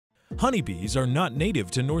Honeybees are not native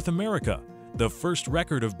to North America. The first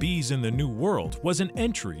record of bees in the New World was an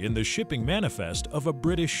entry in the shipping manifest of a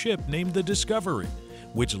British ship named the Discovery,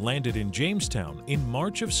 which landed in Jamestown in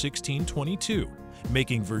March of 1622,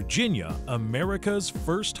 making Virginia America's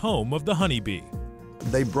first home of the honeybee.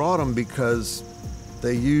 They brought them because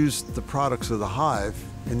they used the products of the hive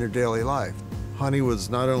in their daily life. Honey was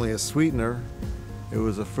not only a sweetener, it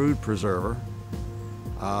was a food preserver.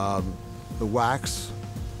 The wax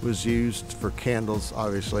was used for candles,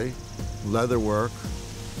 obviously, leatherwork,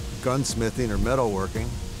 gunsmithing or metalworking.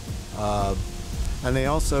 And they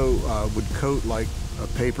also would coat like a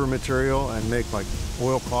paper material and make like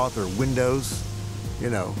oilcloth or windows, you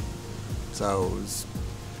know. So it was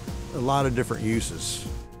a lot of different uses.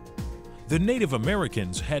 The Native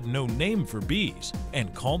Americans had no name for bees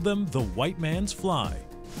and called them the white man's fly.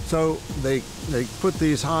 So they put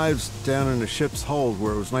these hives down in the ship's hold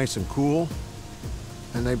where it was nice and cool,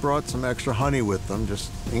 and they brought some extra honey with them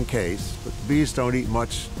just in case. But the bees don't eat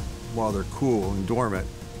much while they're cool and dormant,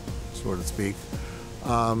 so to speak.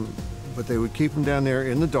 But they would keep them down there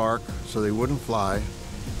in the dark so they wouldn't fly,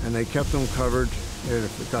 and they kept them covered. And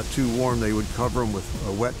if it got too warm, they would cover them with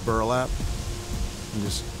a wet burlap and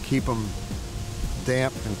just keep them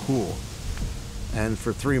damp and cool. And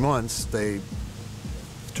for 3 months, they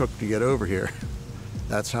took to get over here.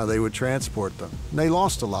 That's how they would transport them. And they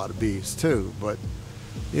lost a lot of bees too, but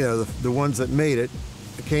you know, the ones that made it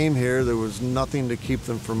came here, there was nothing to keep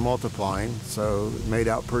them from multiplying, so it made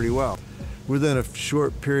out pretty well. Within a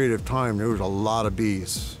short period of time, there was a lot of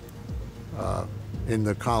bees in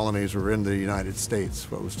the colonies or in the United States,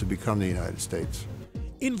 what was to become the United States.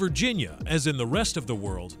 In Virginia, as in the rest of the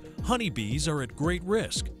world, honeybees are at great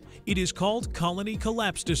risk. It is called colony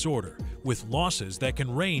collapse disorder, with losses that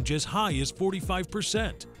can range as high as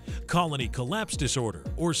 45%. Colony collapse disorder,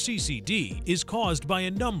 or CCD, is caused by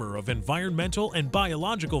a number of environmental and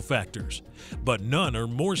biological factors, but none are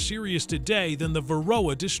more serious today than the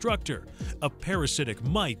Varroa destructor, a parasitic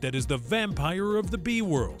mite that is the vampire of the bee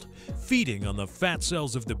world, feeding on the fat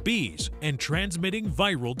cells of the bees and transmitting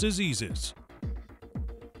viral diseases.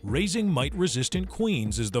 Raising mite-resistant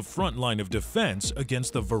queens is the front line of defense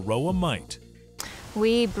against the Varroa mite.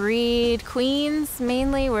 We breed queens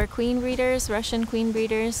mainly. We're queen breeders, Russian queen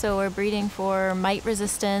breeders, so we're breeding for mite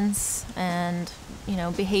resistance and, you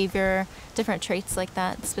know, behavior, different traits like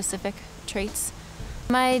that, specific traits.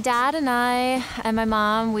 My dad and I and my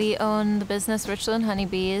mom, we own the business Richland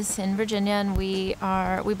Honeybees in Virginia, and we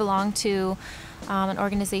belong to an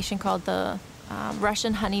organization called the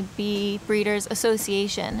Russian Honeybee Breeders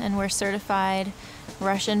Association, and we're certified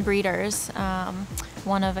Russian breeders,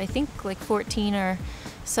 one of I think like 14 or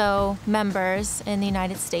so members in the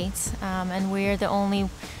United States, and we're the only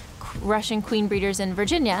Russian queen breeders in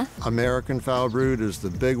Virginia. American foul brood is the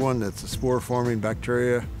big one. That's a spore-forming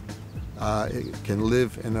bacteria. It can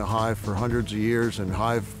live in a hive for hundreds of years and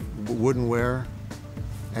hive wouldn't wear,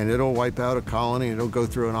 and it'll wipe out a colony. It'll go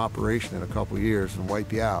through an operation in a couple of years and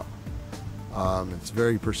wipe you out. It's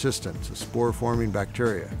very persistent. It's a spore-forming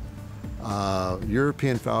bacteria.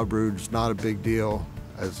 European foul brood is not a big deal,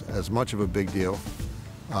 as much of a big deal.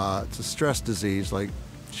 It's a stress disease like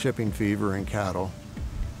shipping fever in cattle,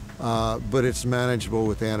 but it's manageable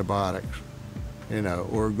with antibiotics, you know,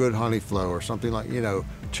 or good honey flow or something like, you know,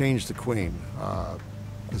 change the queen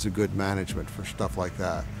is a good management for stuff like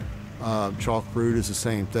that. Chalk brood is the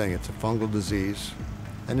same thing. It's a fungal disease,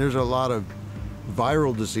 and there's a lot of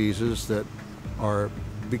viral diseases that are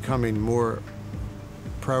becoming more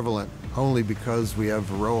prevalent only because we have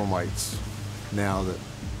varroa mites now, that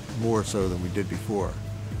more so than we did before.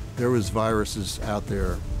 There was viruses out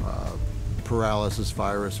there, paralysis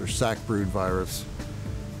virus or sac brood virus,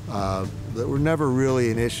 that were never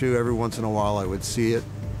really an issue. Every once in a while I would see it,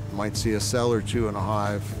 might see a cell or two in a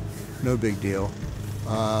hive, no big deal.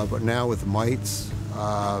 But now with mites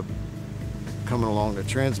coming along to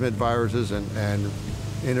transmit viruses and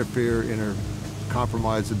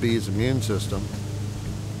compromise the bee's immune system,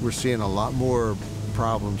 we're seeing a lot more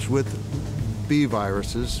problems with bee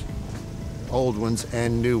viruses, old ones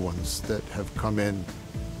and new ones that have come in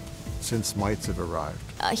since mites have arrived.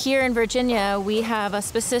 Here in Virginia, we have a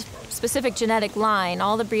specific genetic line.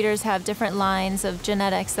 All the breeders have different lines of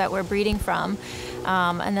genetics that we're breeding from,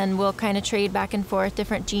 and then we'll kind of trade back and forth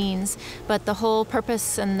different genes. But the whole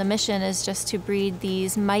purpose and the mission is just to breed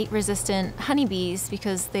these mite-resistant honeybees,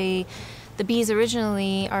 because the bees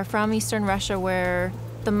originally are from Eastern Russia, where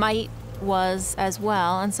the mite was as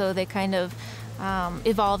well, and so they kind of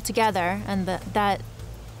evolved together, and that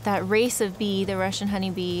race of bee, the Russian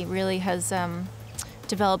honeybee, really has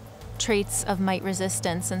developed traits of mite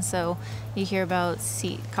resistance, and so you hear about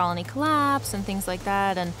colony collapse and things like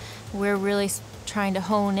that, and we're really trying to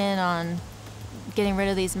hone in on getting rid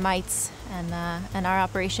of these mites, and our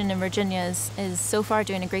operation in Virginia is so far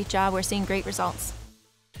doing a great job. We're seeing great results.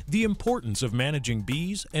 The importance of managing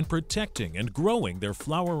bees and protecting and growing their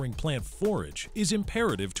flowering plant forage is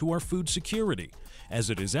imperative to our food security, as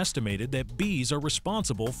it is estimated that bees are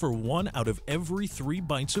responsible for 1 out of every 3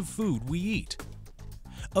 bites of food we eat.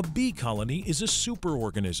 A bee colony is a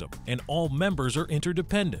superorganism, and all members are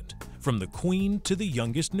interdependent, from the queen to the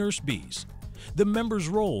youngest nurse bees. The members'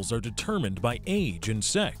 roles are determined by age and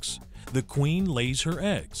sex. The queen lays her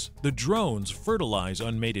eggs, the drones fertilize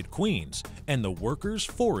unmated queens, and the workers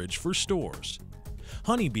forage for stores.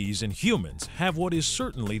 Honeybees and humans have what is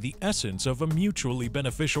certainly the essence of a mutually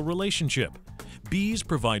beneficial relationship. Bees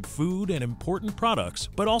provide food and important products,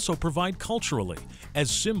 but also provide culturally,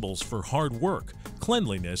 as symbols for hard work,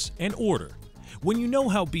 cleanliness, and order. When you know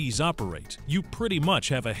how bees operate, you pretty much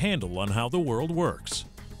have a handle on how the world works.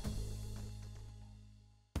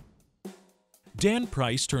 Dan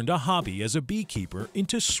Price turned a hobby as a beekeeper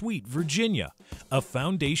into Sweet Virginia, a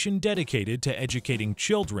foundation dedicated to educating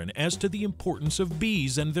children as to the importance of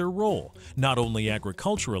bees and their role, not only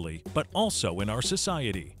agriculturally, but also in our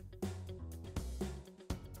society.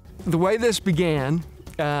 The way this began,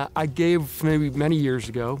 I gave maybe many years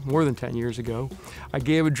ago, more than 10 years ago, I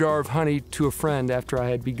gave a jar of honey to a friend after I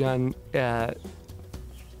had begun the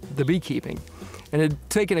beekeeping. And it had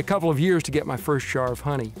taken a couple of years to get my first jar of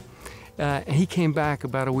honey. And he came back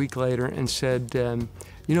about a week later and said,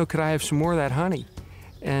 you know, could I have some more of that honey?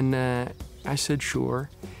 And I said,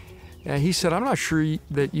 sure. He said, I'm not sure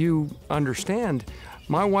that you understand.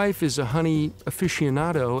 My wife is a honey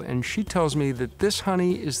aficionado, and she tells me that this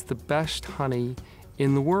honey is the best honey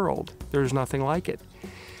in the world. There's nothing like it.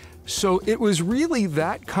 So it was really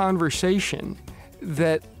that conversation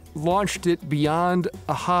that launched it beyond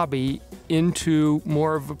a hobby into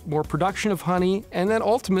more production of honey, and then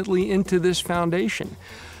ultimately into this foundation.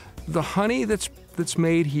 The honey that's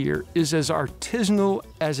made here is as artisanal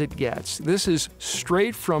as it gets. This is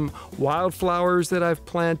straight from wildflowers that I've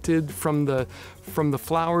planted, from the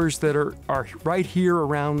flowers that are right here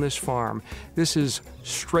around this farm. This is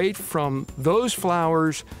straight from those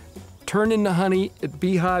flowers, turned into honey at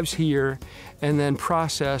beehives here, and then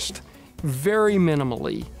processed very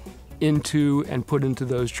minimally into and put into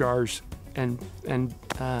those jars and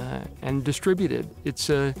distributed. It's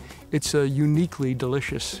a uniquely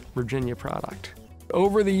delicious Virginia product.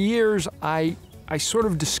 Over the years, I sort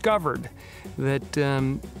of discovered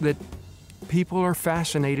that people are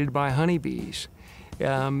fascinated by honeybees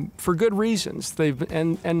for good reasons.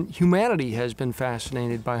 And humanity has been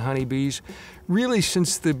fascinated by honeybees really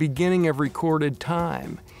since the beginning of recorded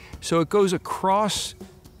time. So it goes across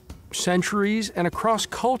centuries and across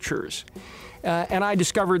cultures. And I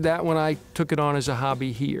discovered that when I took it on as a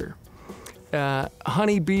hobby here.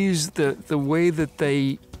 Honeybees, the way that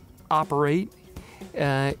they operate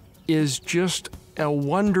is just a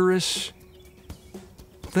wondrous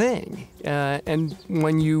thing. And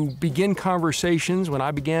when you begin conversations, when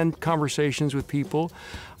I began conversations with people,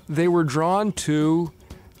 they were drawn to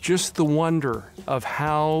just the wonder of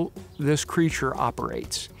how this creature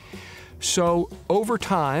operates. So over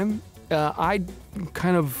time, I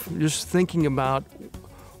kind of just thinking about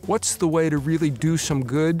what's the way to really do some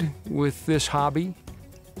good with this hobby.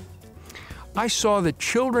 I saw that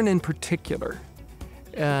children in particular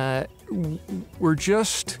were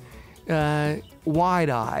just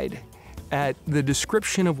wide-eyed at the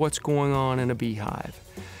description of what's going on in a beehive.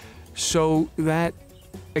 So that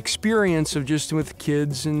experience of just with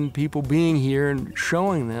kids and people being here and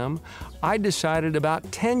showing them, I decided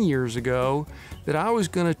about 10 years ago that I was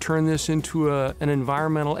going to turn this into an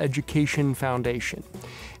environmental education foundation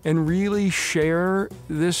and really share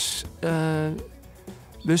this,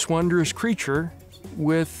 this wondrous creature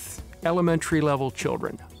with elementary level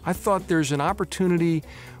children. I thought there's an opportunity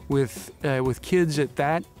with kids at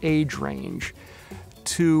that age range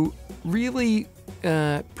to really,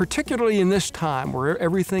 particularly in this time where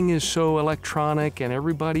everything is so electronic and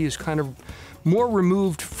everybody is kind of more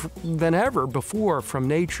removed than ever before from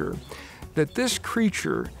nature, that this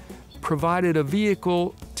creature provided a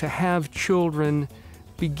vehicle to have children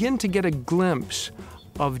begin to get a glimpse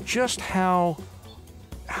of just how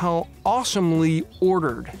awesomely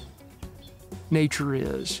ordered nature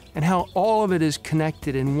is and how all of it is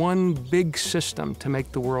connected in one big system to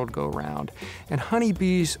make the world go round. And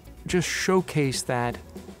honeybees just showcase that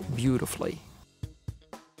beautifully.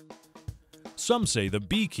 Some say the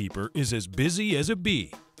beekeeper is as busy as a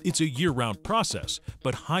bee, It's a year-round process,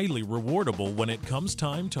 but highly rewardable when it comes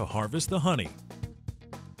time to harvest the honey.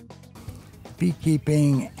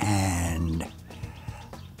 Beekeeping and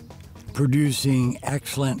producing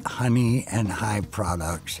excellent honey and hive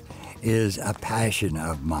products is a passion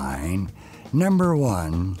of mine. Number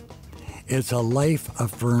one, it's a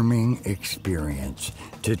life-affirming experience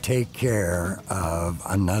to take care of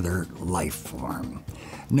another life form.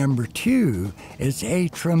 Number two, it's a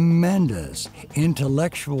tremendous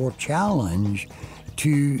intellectual challenge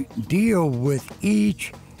to deal with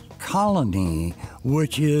each colony,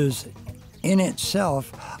 which is in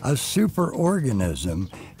itself a superorganism,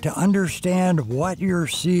 to understand what you're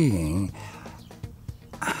seeing,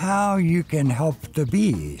 how you can help the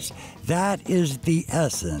bees. That is the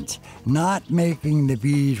essence, not making the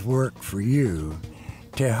bees work for you,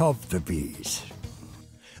 to help the bees.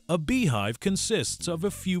 A beehive consists of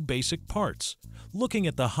a few basic parts. Looking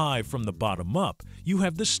at the hive from the bottom up, you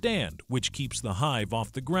have the stand, which keeps the hive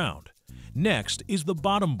off the ground. Next is the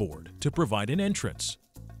bottom board to provide an entrance.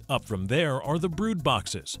 Up from there are the brood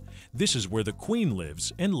boxes. This is where the queen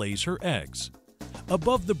lives and lays her eggs.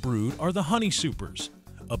 Above the brood are the honey supers.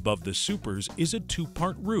 Above the supers is a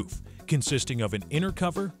two-part roof, consisting of an inner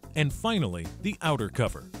cover and finally the outer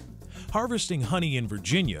cover. Harvesting honey in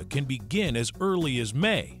Virginia can begin as early as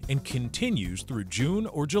May and continues through June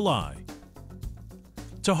or July.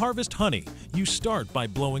 To harvest honey, you start by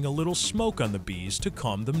blowing a little smoke on the bees to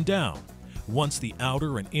calm them down. Once the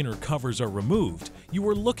outer and inner covers are removed, you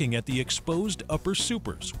are looking at the exposed upper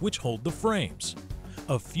supers, which hold the frames.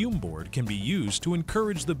 A fume board can be used to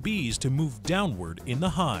encourage the bees to move downward in the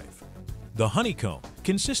hive. The honeycomb,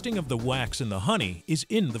 consisting of the wax and the honey, is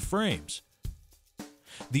in the frames.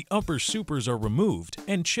 The upper supers are removed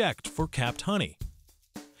and checked for capped honey.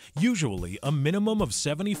 Usually, a minimum of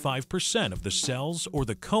 75% of the cells or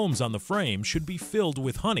the combs on the frame should be filled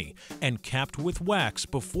with honey and capped with wax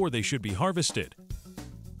before they should be harvested.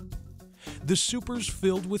 The supers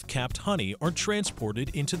filled with capped honey are transported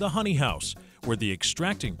into the honey house, where the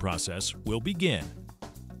extracting process will begin.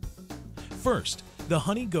 First, the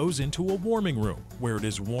honey goes into a warming room, where it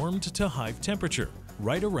is warmed to hive temperature,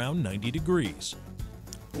 right around 90 degrees.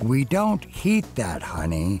 We don't heat that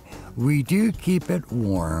honey, we do keep it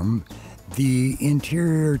warm. The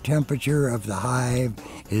interior temperature of the hive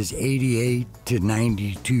is 88 to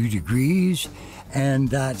 92 degrees, and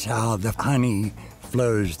that's how the honey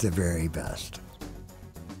flows the very best.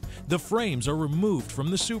 The frames are removed from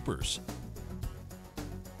the supers.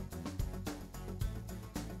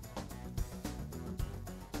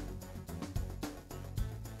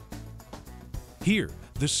 Here,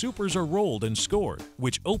 the supers are rolled and scored,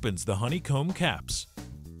 which opens the honeycomb caps.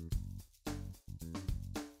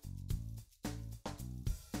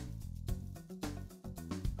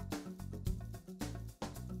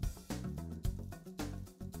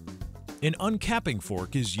 An uncapping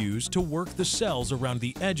fork is used to work the cells around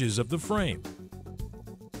the edges of the frame.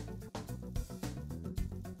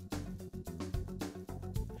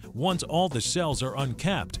 Once all the cells are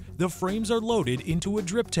uncapped, the frames are loaded into a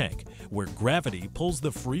drip tank, where gravity pulls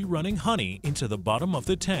the free-running honey into the bottom of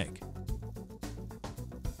the tank.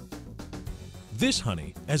 This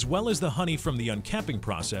honey, as well as the honey from the uncapping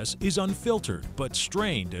process, is unfiltered but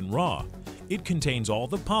strained and raw. It contains all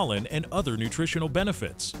the pollen and other nutritional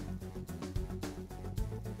benefits.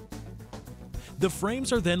 The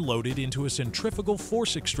frames are then loaded into a centrifugal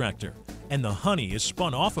force extractor, and the honey is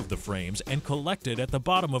spun off of the frames and collected at the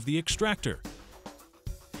bottom of the extractor.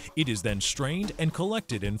 It is then strained and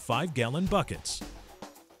collected in 5-gallon buckets.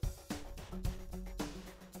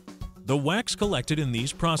 The wax collected in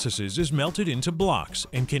these processes is melted into blocks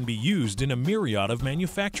and can be used in a myriad of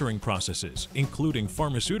manufacturing processes, including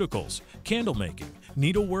pharmaceuticals, candle making,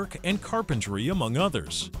 needlework, and carpentry, among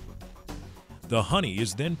others. The honey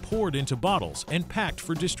is then poured into bottles and packed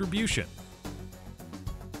for distribution.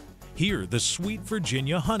 Here, the sweet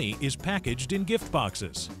Virginia honey is packaged in gift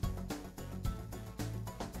boxes.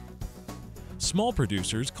 Small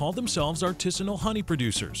producers call themselves artisanal honey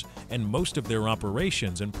producers, and most of their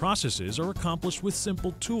operations and processes are accomplished with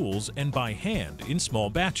simple tools and by hand in small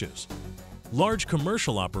batches. Large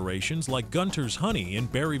commercial operations like Gunter's Honey in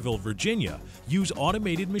Berryville, Virginia, use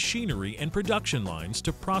automated machinery and production lines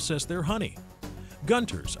to process their honey.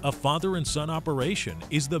 Gunter's, a father and son operation,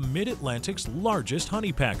 is the Mid-Atlantic's largest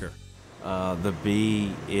honey packer. The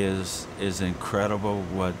bee is incredible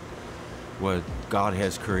what God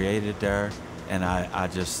has created there, and I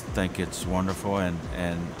just think it's wonderful,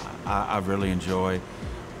 and I really enjoy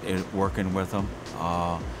working with them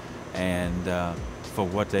and for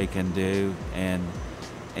what they can do, and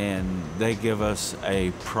and they give us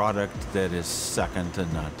a product that is second to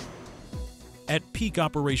none. At peak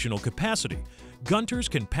operational capacity, Gunters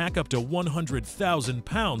can pack up to 100,000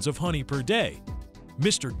 pounds of honey per day.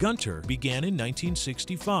 Mr. Gunter began in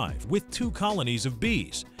 1965 with 2 colonies of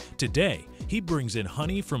bees. Today, he brings in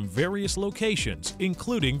honey from various locations,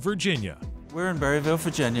 including Virginia. We're in Berryville,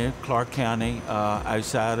 Virginia, Clark County,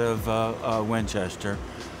 outside of Winchester.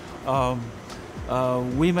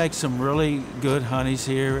 We make some really good honeys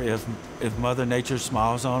here if Mother Nature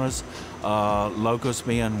smiles on us. Locust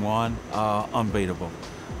being one, unbeatable.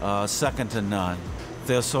 Second to none.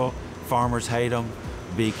 Thistle, farmers hate them,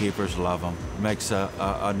 beekeepers love them. Makes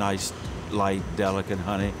a nice, light, delicate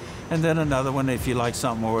honey. And then another one, if you like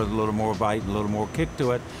something with a little more bite, a little more kick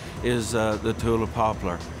to it, is the tulip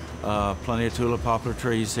poplar. Plenty of tulip poplar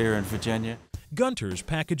trees here in Virginia. Gunters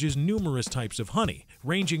packages numerous types of honey,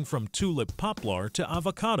 ranging from tulip poplar to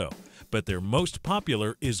avocado, but their most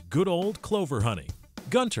popular is good old clover honey.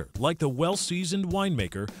 Gunter, like the well-seasoned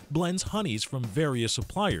winemaker, blends honeys from various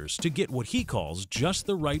suppliers to get what he calls just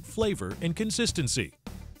the right flavor and consistency.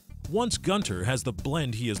 Once Gunter has the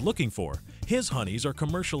blend he is looking for, his honeys are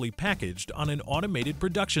commercially packaged on an automated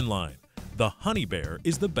production line. The Honey Bear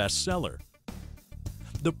is the best seller.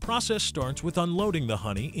 The process starts with unloading the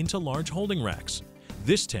honey into large holding racks.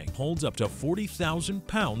 This tank holds up to 40,000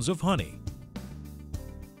 pounds of honey.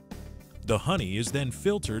 The honey is then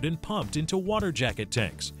filtered and pumped into water jacket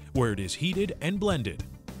tanks, where it is heated and blended.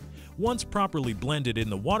 Once properly blended in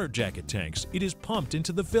the water jacket tanks, it is pumped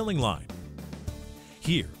into the filling line.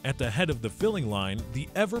 Here, at the head of the filling line, the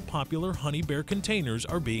ever-popular Honey Bear containers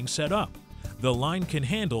are being set up. The line can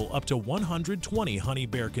handle up to 120 Honey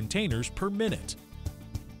Bear containers per minute.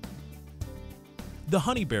 The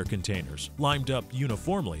Honey Bear containers, lined up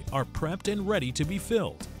uniformly, are prepped and ready to be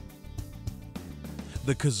filled.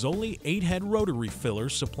 The Cazzoli 8-head rotary filler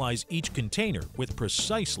supplies each container with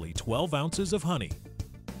precisely 12 ounces of honey.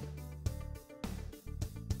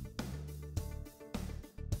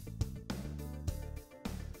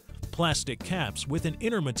 Plastic caps with an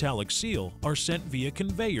intermetallic seal are sent via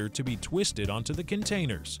conveyor to be twisted onto the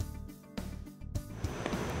containers.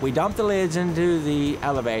 We dump the lids into the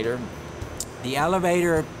elevator. The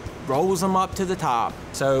elevator rolls them up to the top.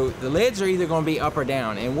 So the lids are either going to be up or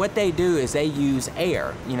down, and what they do is they use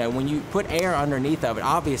air. You know, when you put air underneath of it,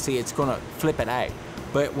 obviously it's going to flip it out.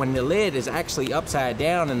 But when the lid is actually upside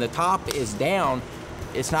down and the top is down,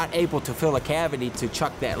 it's not able to fill a cavity to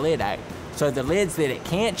chuck that lid out. So the lids that it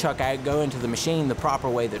can't chuck out go into the machine the proper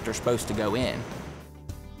way that they're supposed to go in.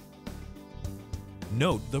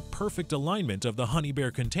 Note the perfect alignment of the Honey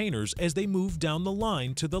Bear containers as they move down the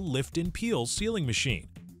line to the lift and peel sealing machine,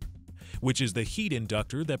 which is the heat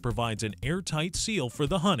inductor that provides an airtight seal for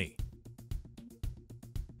the honey.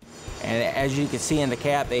 And as you can see in the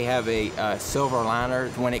cap, they have a silver liner.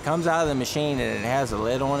 When it comes out of the machine and it has a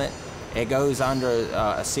lid on it, it goes under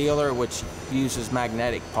a sealer which uses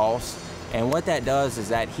magnetic pulse. And what that does is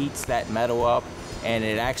that heats that metal up and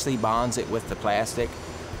it actually bonds it with the plastic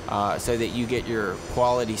so that you get your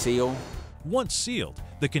quality seal. Once sealed,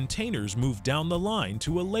 the containers move down the line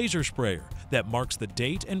to a laser sprayer that marks the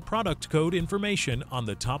date and product code information on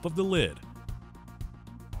the top of the lid.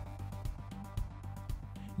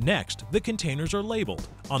 Next, the containers are labeled,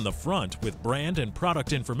 on the front with brand and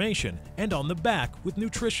product information, and on the back with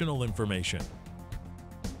nutritional information.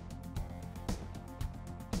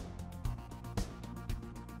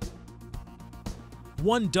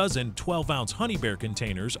 One dozen 12-ounce Honey Bear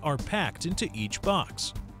containers are packed into each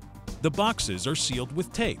box. The boxes are sealed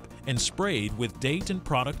with tape and sprayed with date and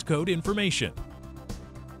product code information.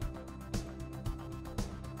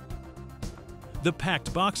 The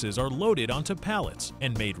packed boxes are loaded onto pallets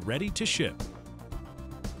and made ready to ship.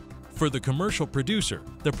 For the commercial producer,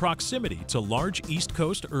 the proximity to large East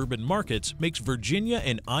Coast urban markets makes Virginia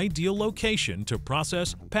an ideal location to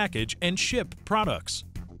process, package, and ship products.